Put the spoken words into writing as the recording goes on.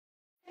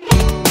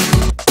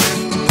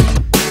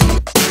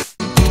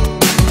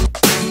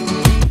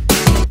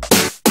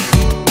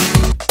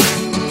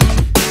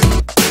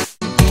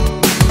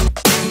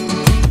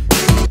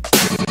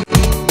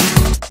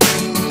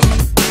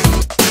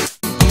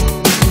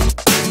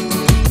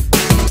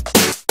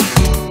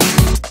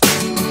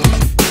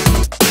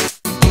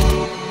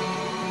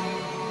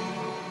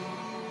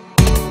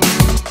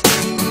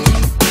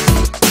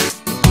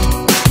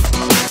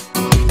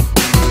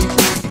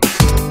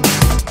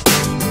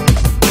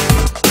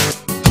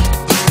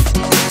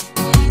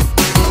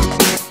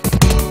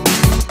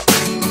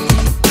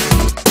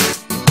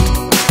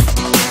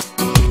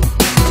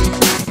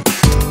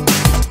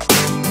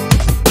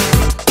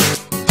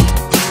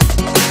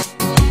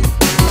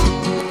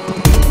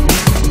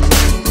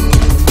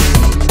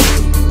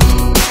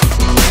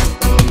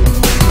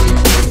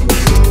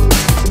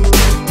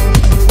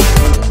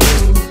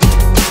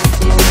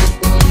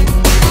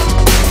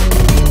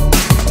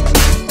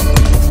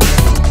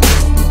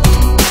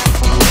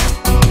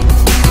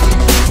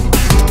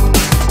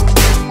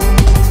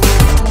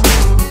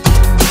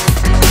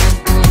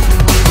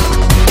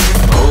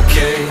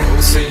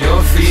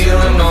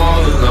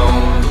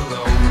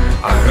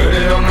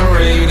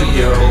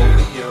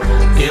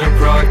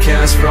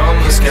pass from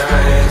the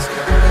skies.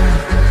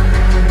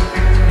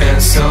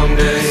 And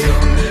someday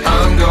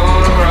I'm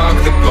gonna rock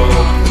the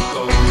boat,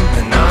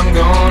 and I'm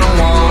gonna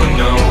wanna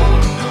know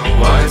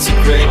why it's a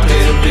great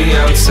day to be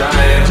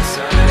outside.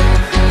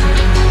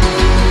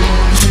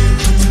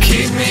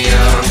 Keep me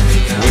up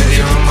with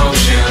your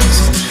emotions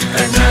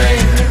at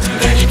night,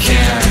 then you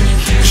can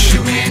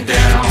shoot me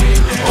down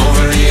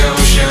over the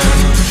ocean.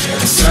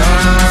 And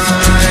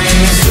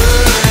science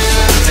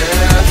and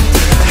death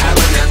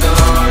haven't had the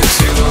heart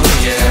to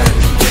yet.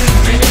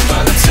 Maybe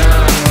by the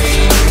time we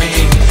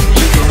meet,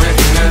 you can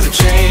recognize the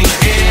change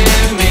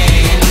in me.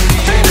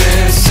 Baby,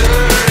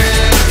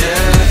 certain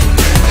death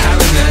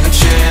haven't had the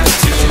chance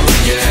to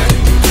yet.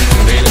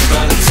 Maybe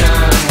by the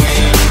time we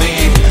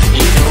meet,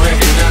 you can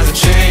recognize the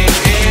change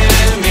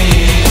in me.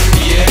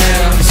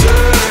 Yeah,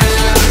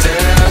 certain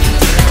death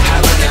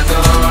haven't had the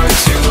heart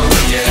to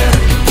yet.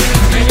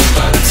 Maybe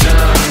by the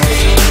time we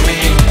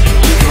meet,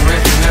 you can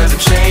recognize the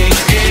change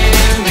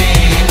in me.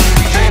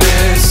 Baby,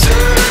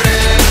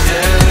 certain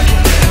death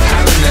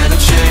haven't had the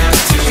chance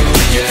to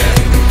yet.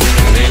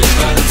 Maybe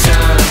by the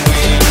time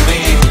we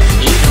meet,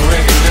 you can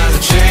recognize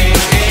the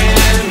change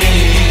in me.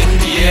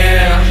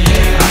 Yeah,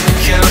 I can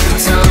count the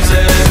times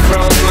that it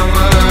crossed my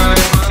mind.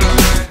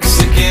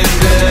 Sick in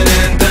bed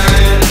and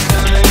dying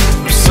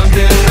for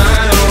something I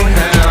don't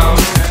have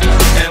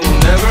and will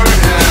never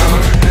have.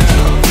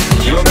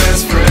 Your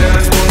best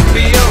friends won't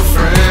be your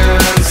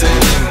friends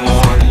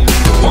anymore.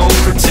 Won't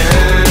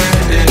pretend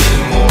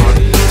anymore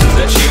to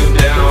let you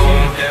down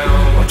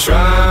or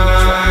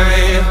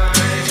try.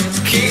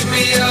 Keep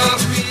me up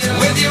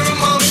with your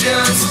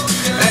emotions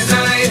at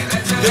night,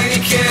 then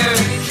you can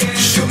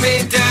shoot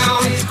me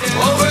down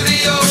over the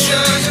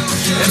ocean.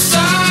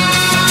 Inside.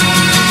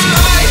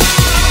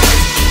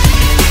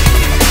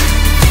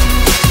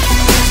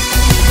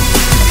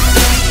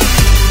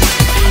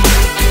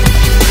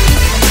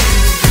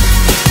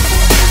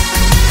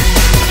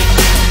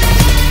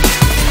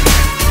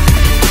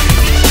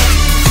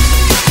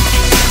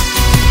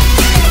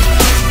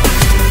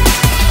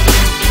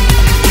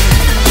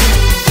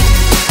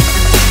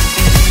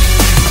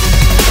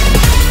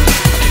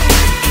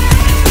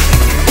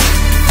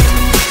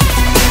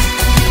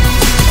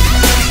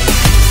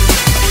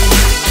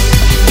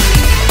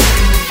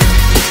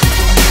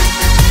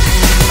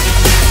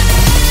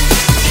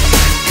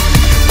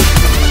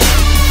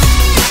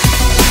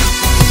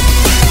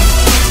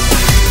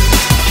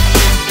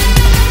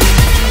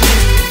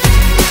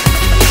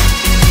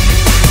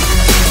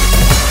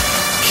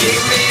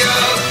 Keep me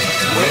up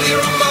with your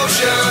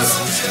emotions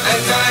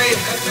at night,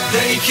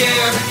 then you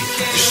can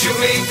shoot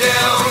me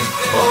down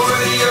over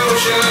the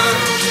ocean.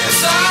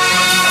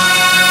 Inside.